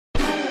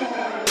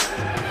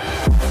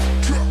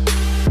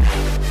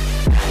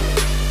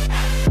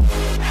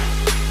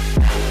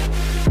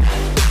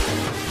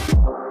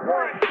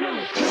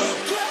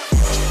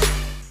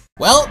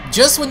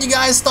Just when you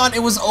guys thought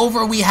it was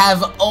over, we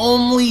have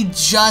only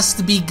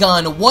just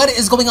begun. What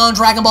is going on,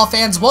 Dragon Ball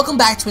fans? Welcome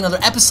back to another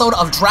episode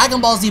of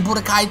Dragon Ball Z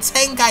Budokai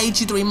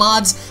Tenkaichi 3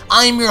 Mods.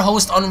 I'm your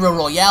host, Unreal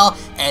Royale,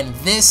 and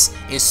this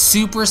is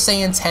Super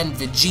Saiyan 10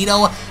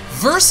 Vegito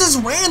versus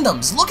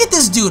randoms. Look at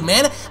this dude,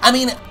 man. I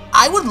mean,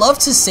 I would love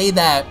to say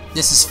that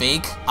this is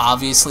fake.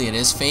 Obviously, it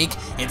is fake.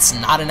 It's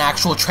not an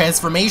actual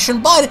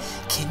transformation, but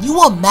can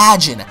you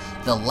imagine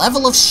the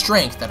level of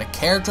strength that a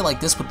character like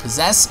this would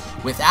possess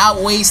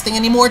without wasting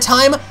any more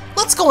time?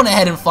 Let's go on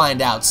ahead and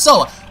find out.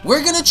 So,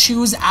 we're gonna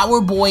choose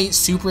our boy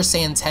Super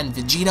Saiyan 10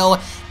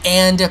 Vegito,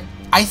 and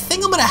I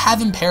think I'm gonna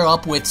have him pair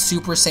up with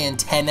Super Saiyan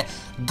 10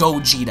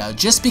 Gogeta,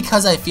 just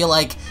because I feel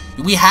like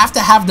we have to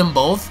have them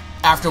both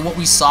after what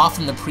we saw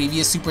from the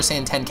previous Super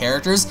Saiyan 10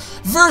 characters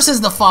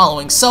versus the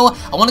following. So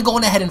I want to go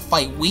on ahead and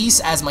fight Whis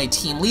as my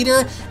team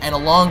leader, and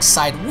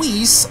alongside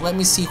Whis, let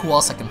me see who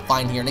else I can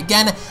find here. And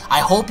again,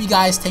 I hope you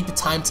guys take the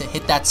time to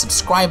hit that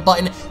subscribe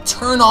button,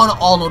 turn on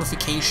all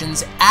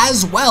notifications,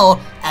 as well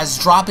as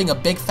dropping a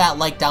big fat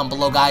like down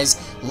below, guys.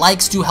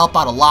 Likes do help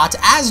out a lot,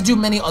 as do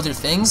many other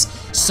things.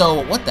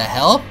 So what the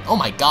hell? Oh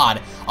my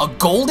god, a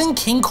Golden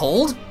King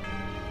Cold?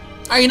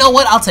 Alright, you know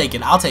what? I'll take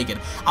it.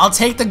 I'll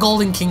take the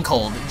Golden King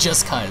Cold,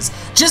 just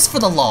for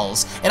the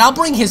lulz. And I'll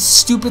bring his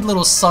stupid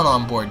little son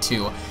on board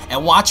too,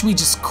 and watch me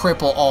just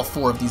cripple all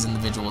four of these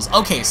individuals.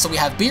 Okay, so we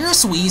have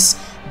Beerus Whis,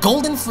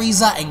 Golden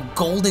Frieza, and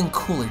Golden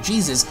Cooler.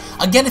 Jesus.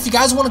 Again, if you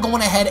guys want to go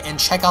on ahead and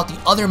check out the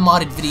other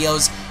modded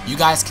videos, you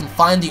guys can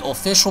find the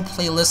official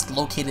playlist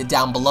located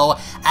down below,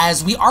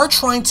 as we are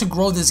trying to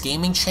grow this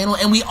gaming channel,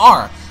 and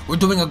we're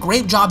doing a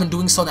great job in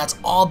doing so. That's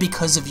all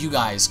because of you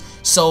guys.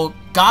 So,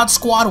 God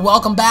Squad,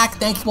 welcome back.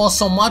 Thank you all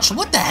so much.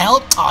 What the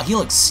hell? Oh, he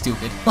looks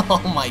stupid.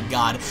 Oh my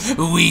god.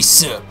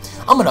 Whis.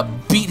 I'm gonna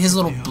beat his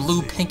little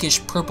blue,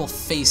 pinkish, purple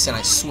face, and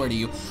I swear to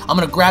you, I'm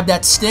gonna grab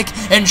that stick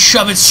and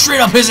shove it straight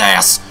up his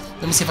ass.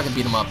 Let me see if I can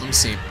beat him up. Let me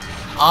see.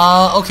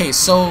 Okay,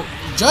 so,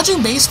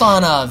 judging based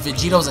on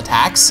Vegito's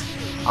attacks,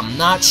 I'm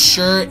not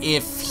sure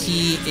if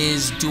he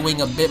is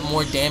doing a bit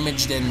more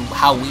damage than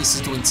how Whis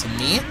is doing to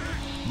me.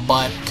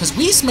 But, because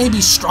Whis may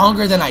be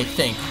stronger than I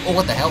think. Oh,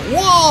 what the hell?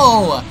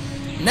 Whoa!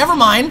 Never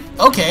mind.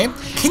 Okay.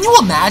 Can you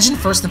imagine,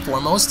 first and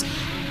foremost,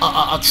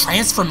 a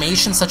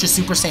transformation such as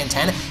Super Saiyan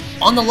 10?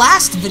 On the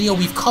last video,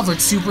 we've covered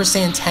Super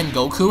Saiyan 10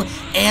 Goku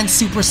and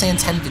Super Saiyan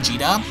 10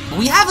 Vegeta, but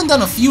we haven't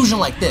done a fusion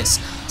like this.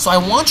 So I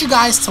want you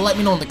guys to let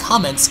me know in the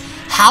comments,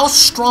 how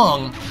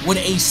strong would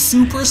a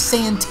Super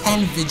Saiyan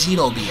 10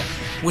 Vegito be?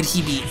 Would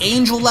he be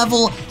Angel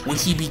level? Would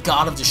he be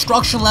God of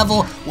Destruction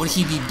level? Would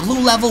he be Blue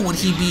level? Would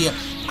he be,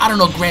 I don't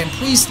know, Grand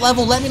Priest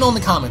level? Let me know in the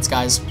comments,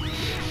 guys.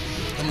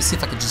 Let me see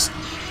if I could just...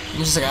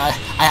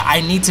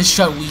 I need to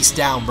shut Whis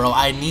down, bro.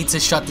 I need to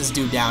shut this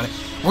dude down.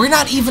 We're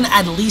not even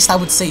at least, I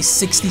would say,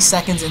 60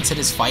 seconds into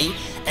this fight,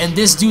 and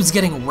this dude's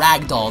getting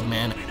ragdolled,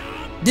 man.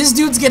 This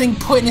dude's getting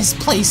put in his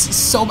place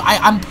so...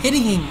 I'm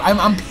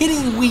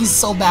pitying Whis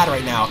so bad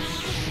right now.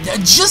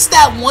 Just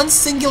that one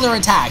singular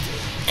attack,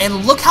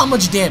 and look how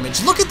much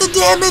damage. Look at the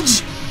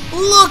damage!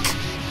 Look!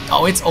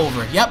 Oh, it's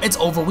over. Yep, it's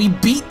over. We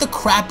beat the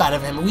crap out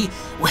of him.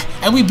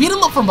 And we beat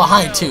him up from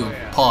behind, too.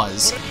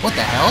 Pause. What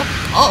the hell?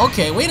 Oh,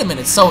 okay. Wait a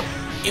minute. So,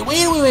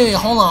 wait.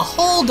 Hold on.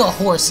 Hold the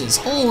horses.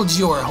 Hold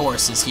your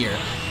horses here.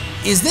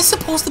 Is this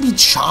supposed to be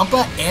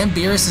Champa and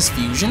Beerus'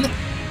 fusion?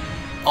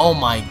 Oh,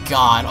 my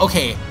God.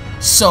 Okay.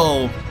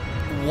 So,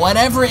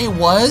 whatever it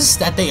was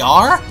that they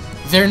are,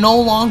 they're no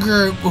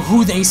longer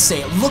who they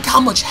say. Look how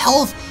much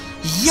health.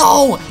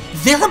 Yo,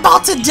 they're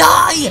about to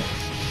die.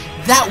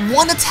 That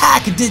one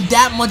attack did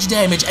that much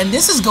damage, and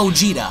this is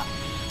Gogeta.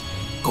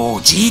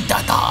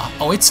 Gogeta.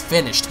 Oh, it's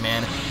finished,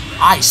 man.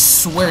 I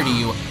swear to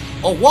you.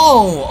 Oh,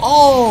 whoa.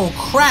 Oh,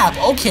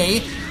 crap.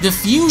 Okay. The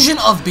fusion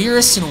of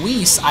Beerus and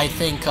Whis, I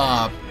think,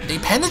 they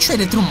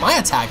penetrated through my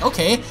attack.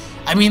 Okay.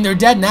 I mean, they're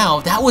dead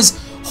now. That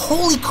was...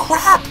 Holy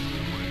crap.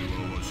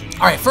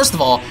 Alright, first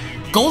of all,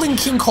 Golden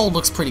King Cold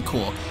looks pretty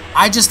cool.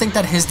 I just think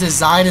that his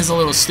design is a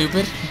little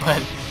stupid,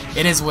 but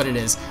it is what it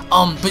is.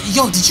 But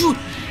yo, did you...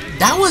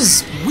 That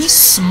was... We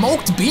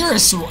smoked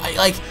Beerus.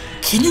 Like,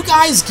 can you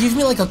guys give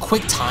me, like, a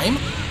quick time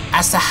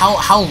as to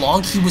how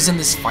long he was in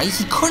this fight?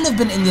 He couldn't have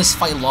been in this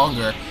fight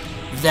longer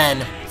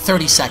than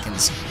 30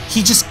 seconds.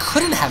 He just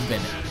couldn't have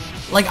been.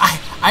 Like,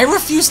 I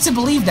refuse to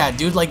believe that,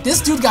 dude. Like,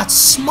 this dude got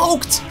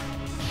smoked.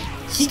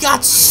 He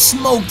got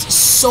smoked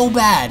so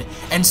bad.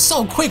 And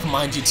so quick,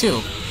 mind you,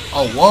 too.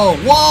 Oh,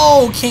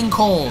 whoa, King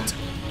Cold.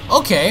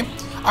 Okay.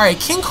 Alright,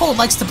 King Cold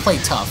likes to play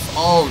tough.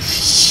 Oh,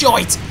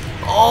 shit.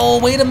 Oh,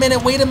 wait a minute.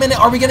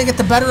 Are we gonna get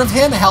the better of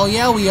him? Hell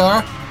yeah, we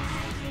are.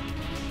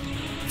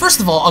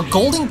 First of all, a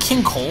Golden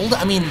King Cold,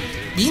 I mean,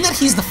 being that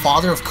he's the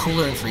father of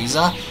Cooler and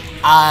Frieza,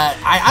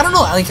 I don't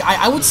know, like,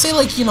 I would say,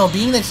 like, you know,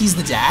 being that he's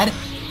the dad,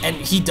 and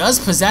he does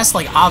possess,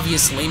 like,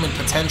 obvious layman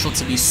potential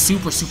to be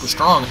super, super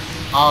strong,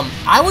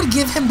 I would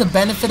give him the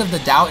benefit of the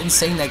doubt in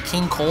saying that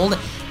King Cold,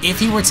 if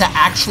he were to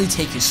actually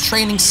take his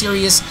training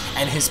serious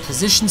and his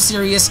position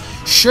serious,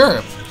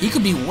 sure, he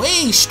could be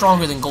way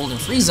stronger than Golden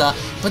Frieza,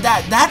 but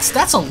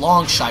that's a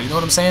long shot, you know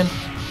what I'm saying?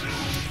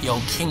 Yo,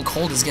 King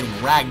Cold is getting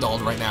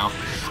ragdolled right now.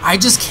 I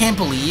just can't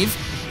believe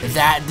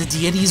that the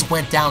deities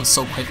went down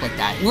so quick like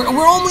that.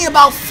 We're only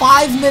about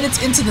 5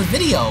 minutes into the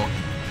video.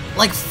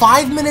 Like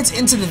 5 minutes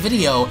into the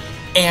video,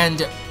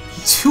 and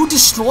 2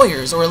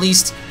 destroyers, or at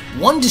least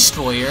 1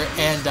 destroyer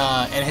and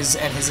his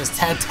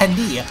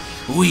attendee,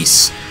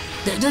 Whis,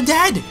 they're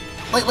dead.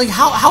 Like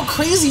how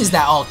crazy is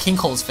that? Oh, King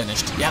Cold's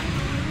finished. Yep,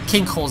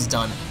 King Cold's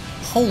done.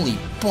 Holy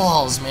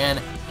balls, man.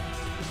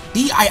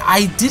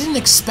 I didn't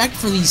expect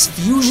for these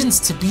fusions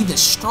to be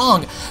this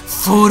strong.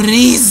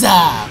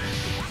 Frieza!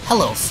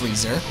 Hello,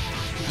 Freezer.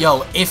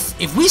 Yo,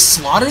 if we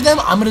slaughter them,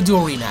 I'm gonna do a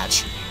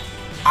rematch.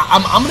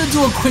 I'm gonna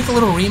do a quick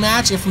little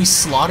rematch if we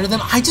slaughter them.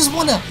 I just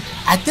wanna,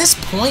 at this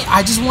point,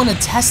 I just wanna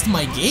test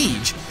my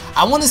gauge.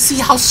 I wanna see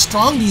how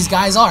strong these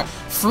guys are.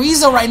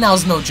 Frieza right now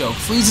is no joke.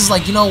 Frieza's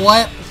like, you know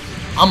what?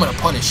 I'm gonna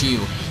punish you.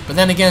 But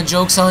then again,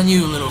 joke's on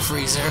you, little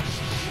Freezer.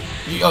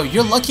 Oh,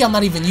 you're lucky I'm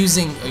not even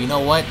using, you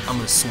know what? I'm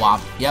gonna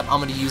swap. Yep, I'm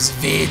gonna use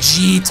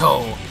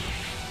Vegito.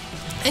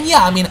 And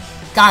yeah, I mean,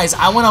 guys,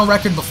 I went on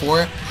record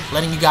before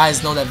letting you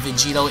guys know that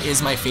Vegito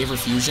is my favorite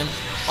fusion.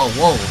 Oh,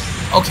 whoa.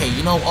 Okay,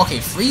 you know, okay,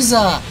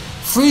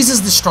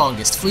 Frieza's the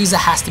strongest. Frieza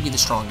has to be the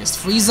strongest.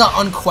 Frieza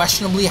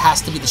unquestionably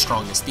has to be the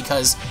strongest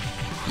because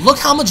look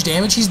how much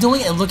damage he's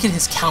doing and look at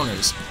his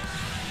counters.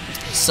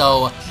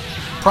 So,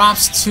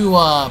 props to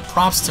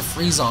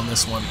Frieza on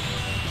this one.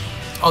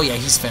 Oh yeah,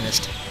 he's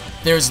finished.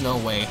 There's no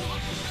way.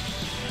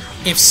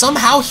 If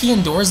somehow he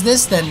endures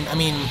this, then, I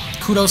mean,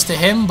 kudos to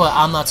him, but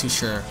I'm not too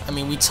sure. I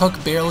mean, we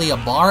took barely a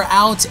bar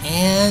out,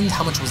 and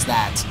how much was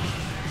that?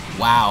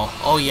 Wow.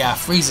 Oh yeah,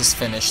 Frieza's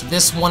finished.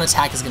 This one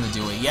attack is gonna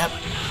do it. Yep.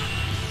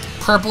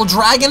 Purple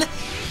Dragon,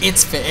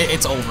 it's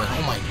over.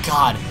 Oh my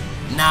god.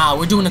 Nah,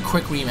 we're doing a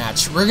quick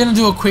rematch. We're gonna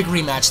do a quick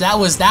rematch.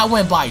 That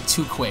went by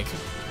too quick.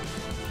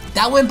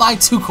 That went by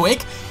too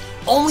quick,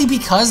 only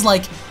because,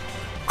 like,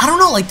 I don't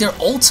know, like, their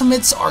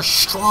ultimates are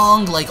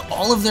strong, like,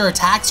 all of their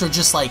attacks are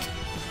just, like,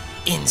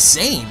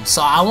 insane.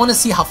 So I want to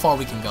see how far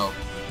we can go.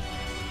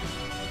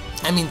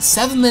 I mean,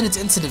 7 minutes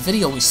into the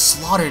video, we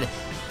slaughtered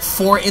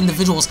 4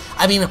 individuals.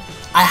 I mean,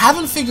 I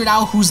haven't figured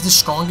out who's the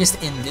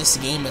strongest in this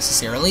game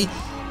necessarily,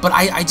 but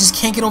I just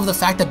can't get over the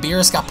fact that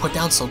Beerus got put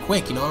down so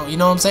quick, you know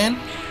what I'm saying?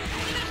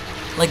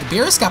 Like,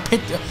 Beerus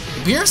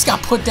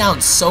got put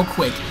down so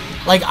quick.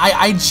 Like,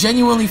 I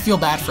genuinely feel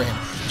bad for him.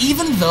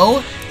 Even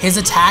though his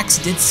attacks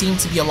did seem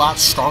to be a lot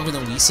stronger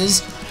than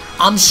Whis',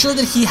 I'm sure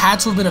that he had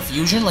to have been a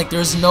fusion. Like,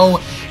 there's no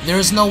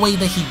way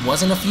that he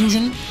wasn't a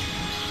fusion.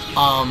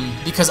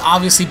 Because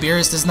obviously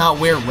Beerus does not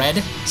wear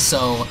red,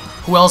 so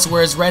who else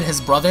wears red? His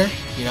brother,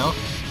 you know?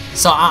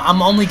 So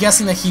I'm only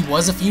guessing that he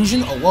was a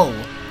fusion. Oh, whoa.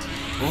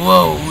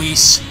 Whoa,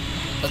 Whis.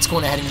 Let's go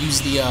ahead and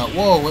use the,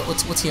 whoa,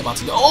 what's he about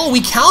to do? Oh,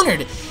 we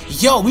countered!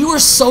 Yo, we were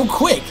so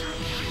quick!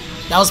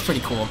 That was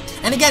pretty cool.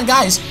 And again,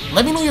 guys,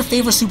 let me know your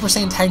favorite Super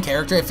Saiyan 10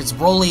 character, if it's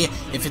Broly,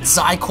 if it's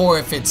Zycor,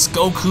 if it's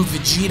Goku,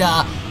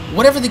 Vegeta,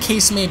 whatever the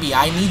case may be.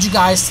 I need you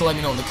guys to let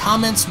me know in the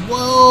comments.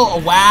 Whoa,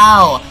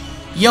 wow.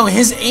 Yo,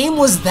 his aim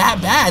was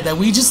that bad that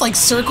we just, like,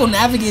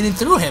 circle-navigated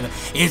through him.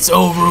 It's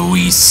over,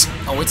 Whis.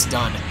 Oh, it's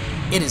done.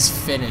 It is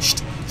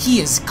finished.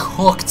 He is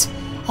cooked.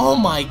 Oh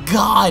my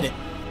god.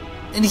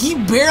 And he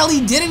barely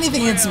did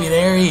anything against me.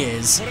 There he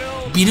is.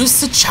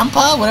 Birusa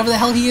Champa, whatever the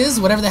hell he is,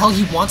 whatever the hell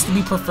he wants to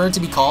be preferred to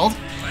be called.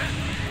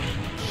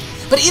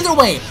 But either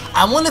way,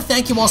 I want to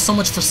thank you all so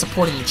much for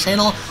supporting the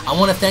channel. I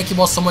want to thank you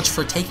all so much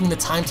for taking the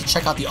time to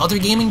check out the other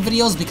gaming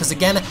videos, because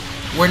again,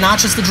 we're not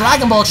just the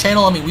Dragon Ball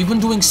channel. I mean, we've been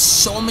doing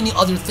so many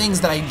other things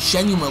that I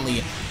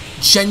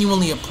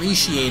genuinely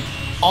appreciate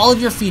all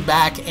of your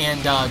feedback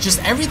and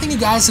just everything you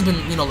guys have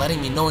been,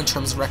 letting me know in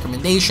terms of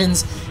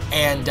recommendations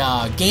and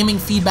gaming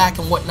feedback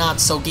and whatnot.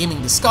 So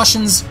gaming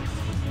discussions,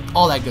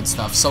 all that good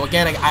stuff. So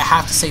again, I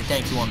have to say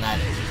thank you on that.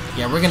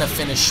 Yeah, we're gonna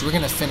finish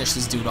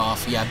this dude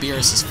off. Yeah,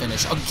 Beerus is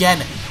finished.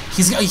 Again,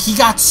 he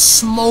got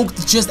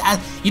smoked just as,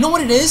 you know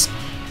what it is?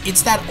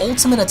 It's that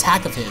ultimate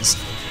attack of his.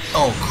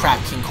 Oh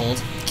crap, King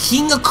Cold.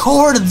 King of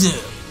Cold.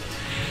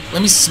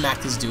 Let me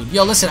smack this dude.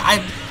 Yo, listen,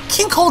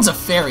 King Cold's a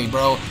fairy,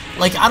 bro.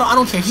 Like, I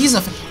don't care. He's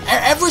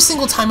every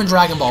single time in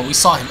Dragon Ball we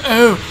saw him.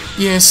 Oh,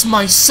 yes,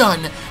 my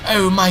son.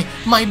 Oh,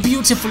 my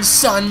beautiful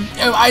son.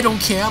 Oh, I don't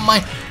care.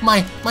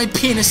 My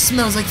penis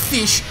smells like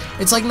fish.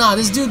 It's like, nah,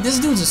 this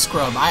dude's a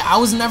scrub. I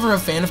was never a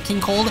fan of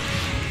King Cold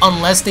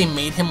unless they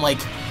made him, like,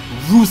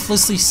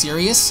 ruthlessly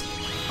serious.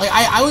 Like,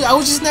 I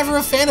was just never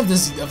a fan of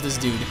this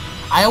dude.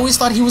 I always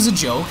thought he was a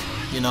joke,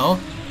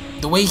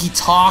 the way he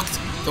talked,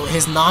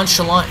 his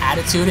nonchalant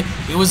attitude.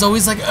 It was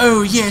always like,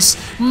 oh yes,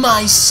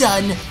 my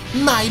son,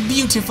 my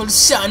beautiful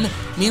son.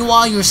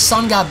 Meanwhile, your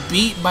son got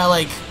beat by,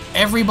 like,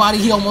 everybody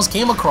he almost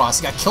came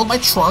across. He got killed by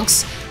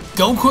Trunks.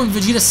 Goku and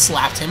Vegeta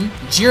slapped him.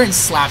 Jiren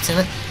slapped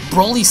him.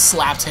 Broly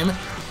slapped him.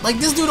 Like,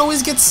 this dude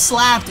always gets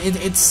slapped.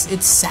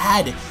 It's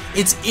sad.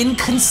 It's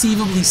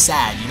inconceivably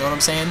sad, you know what I'm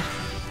saying?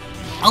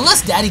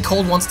 Unless Daddy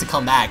Cold wants to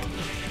come back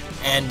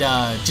and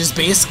just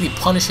basically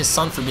punish his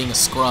son for being a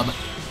scrub.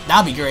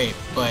 That'd be great,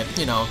 but,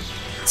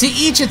 to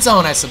each its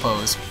own, I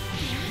suppose.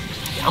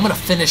 Yeah, I'm gonna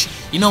finish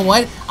You know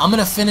what? I'm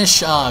gonna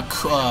finish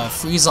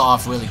Frieza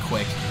off really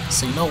quick.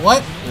 So you know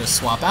what? We're gonna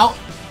swap out.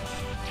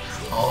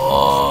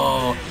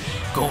 Oh,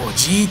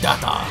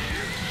 Gogeta.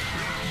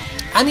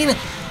 I mean,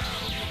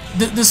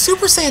 the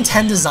Super Saiyan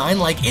 10 design,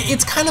 like,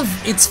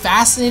 it's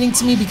fascinating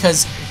to me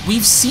because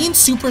we've seen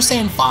Super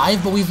Saiyan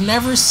 5, but we've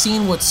never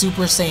seen what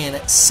Super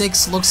Saiyan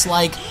 6 looks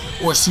like,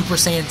 or Super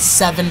Saiyan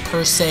 7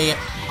 per se.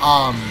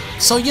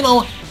 So, you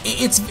know,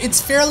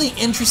 it's fairly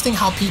interesting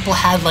how people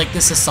had, like,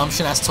 this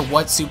assumption as to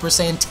what Super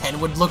Saiyan 10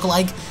 would look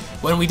like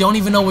when we don't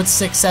even know what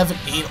 6, 7,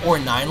 8, or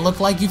 9 look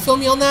like. You feel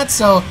me on that?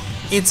 So,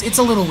 it's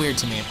a little weird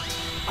to me.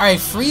 Alright,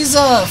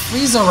 Frieza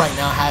right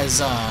now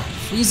has,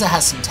 Frieza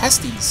has some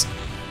testes.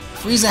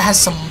 Frieza has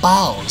some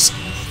balls.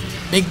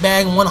 Big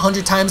Bang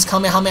 100 times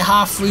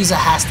Kamehameha. Frieza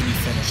has to be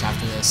finished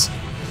after this.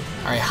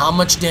 Alright, how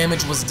much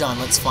damage was done?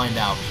 Let's find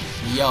out.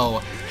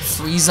 Yo,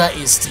 Frieza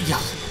is... Yo,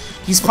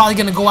 he's probably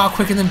gonna go out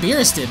quicker than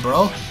Beerus did,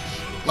 bro.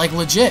 Like,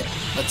 legit.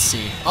 Let's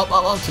see.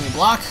 Oh, can you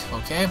block?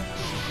 Okay.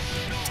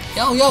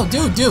 Yo,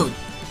 dude.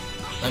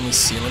 Let me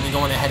see. Let me go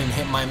on ahead and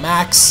hit my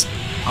max.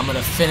 I'm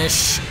gonna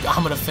finish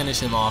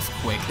him off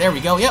quick. There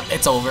we go. Yep,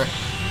 it's over.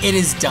 It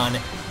is done.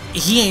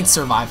 He ain't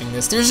surviving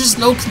this. There's just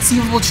no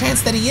conceivable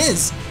chance that he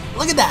is.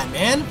 Look at that,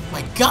 man.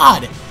 My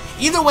God.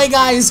 Either way,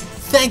 guys,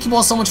 thank you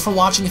all so much for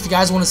watching. If you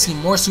guys want to see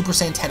more Super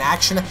Saiyan 10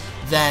 action,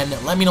 then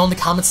let me know in the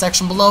comment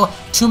section below.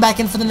 Tune back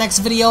in for the next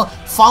video.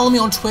 Follow me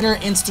on Twitter,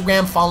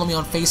 Instagram, follow me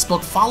on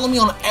Facebook, follow me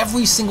on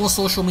every single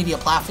social media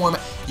platform.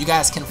 You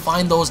guys can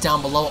find those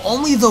down below.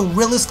 Only the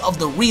realest of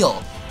the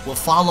real will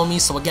follow me.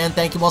 So again,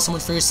 thank you all so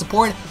much for your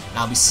support, and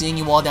I'll be seeing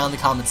you all down in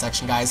the comment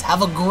section, guys.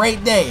 Have a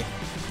great day.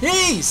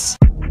 Peace!